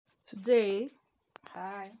Today,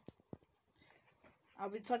 hi, I'll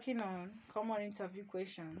be talking on common interview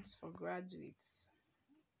questions for graduates.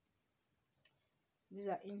 These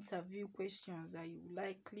are interview questions that you'll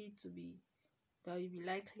be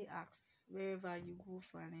likely asked wherever you go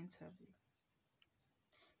for an interview.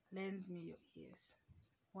 Lend me your ears.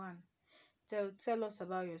 One, tell us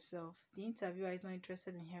about yourself. The interviewer is not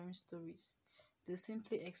interested in hearing stories. They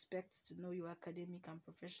simply expect to know your academic and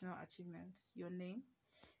professional achievements, your name,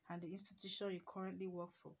 and the institution you currently work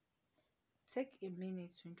for. Take a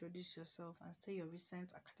minute to introduce yourself and state your recent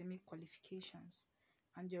academic qualifications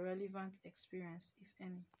and your relevant experience, if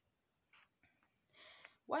any.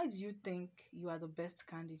 Why do you think you are the best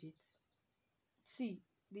candidate? See,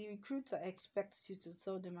 the recruiter expects you to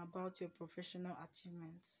tell them about your professional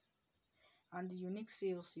achievements and the unique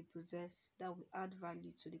skills you possess that will add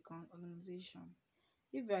value to the organization.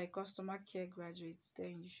 If you are a customer care graduate,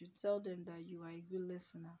 then you should tell them that you are a good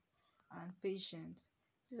listener and patient.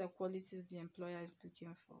 These are qualities the employer is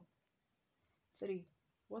looking for. 3.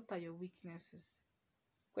 What are your weaknesses?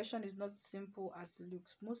 Question is not simple as it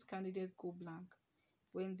looks. Most candidates go blank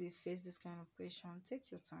when they face this kind of question.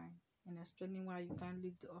 Take your time in explaining why you can't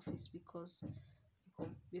leave the office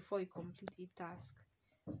before you complete a task.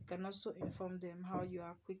 You can also inform them how you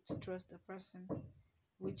are quick to trust the person,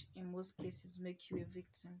 which in most cases make you a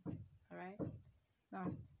victim. Alright?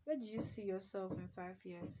 Now, where do you see yourself in 5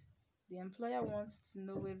 years? The employer wants to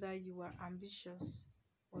know whether you are ambitious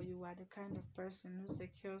or you are the kind of person who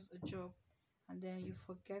secures a job and then you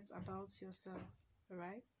forget about yourself.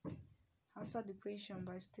 Alright? Answer the question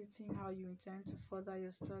by stating how you intend to further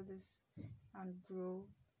your studies and grow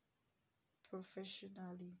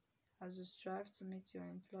professionally as you strive to meet your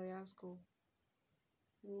employer's goal.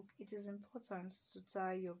 Look, it is important to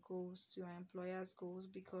tie your goals to your employer's goals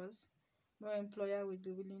because no employer will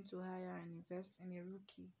be willing to hire and invest in a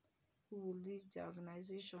rookie who will leave the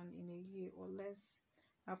organization in a year or less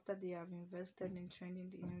after they have invested in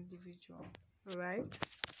training the individual. Alright?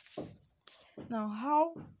 Now,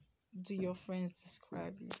 how do your friends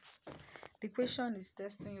describe you? The question is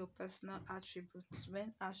testing your personal attributes.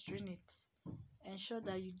 When answering it, ensure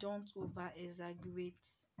that you don't over exaggerate.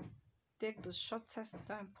 Take the shortest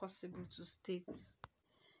time possible to state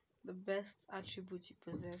the best attribute you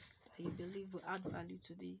possess that you believe will add value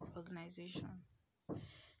to the organization.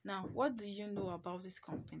 Now, what do you know about this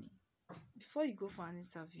company? Before you go for an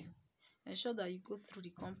interview, ensure that you go through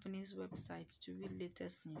the company's website to read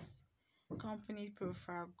latest news, company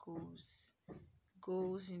profile goals,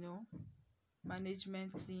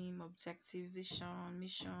 management team, objective, vision,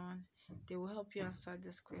 mission. They will help you answer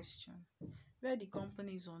this question. Where the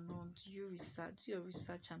company is unknown, do your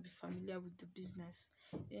research and be familiar with the business,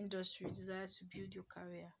 industry you desire to build your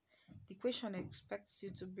career. The question expects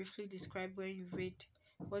you to briefly describe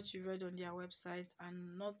what you read on their website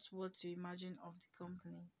and not what you imagine of the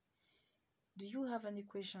company. Do you have any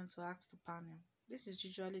question to ask the panel? This is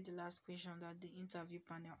usually the last question that the interview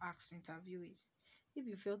panel asks interviewees. If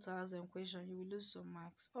you fail to ask them question, you will lose some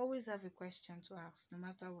marks. Always have a question to ask, no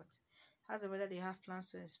matter what. Ask them whether they have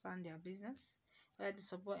plans to expand their business, whether they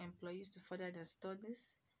support employees to further their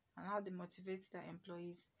studies, and how they motivate their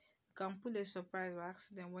employees. You can pull a surprise by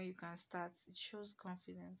asking them when you can start. It shows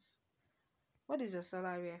confidence. What is your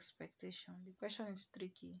salary expectation? The question is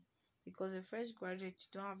tricky because a fresh graduate,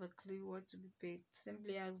 you don't have a clue what to be paid.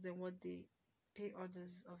 Simply ask them what they pay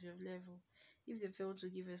others of your level. If they fail to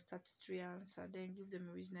give a statutory answer, then give them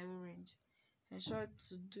a reasonable range. Ensure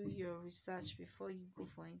to do your research before you go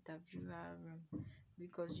for interviewer room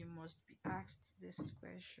because you must be asked this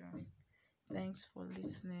question. Thanks for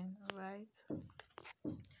listening.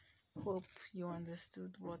 Alright. Hope you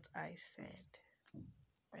understood what I said.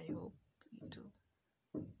 I hope you do.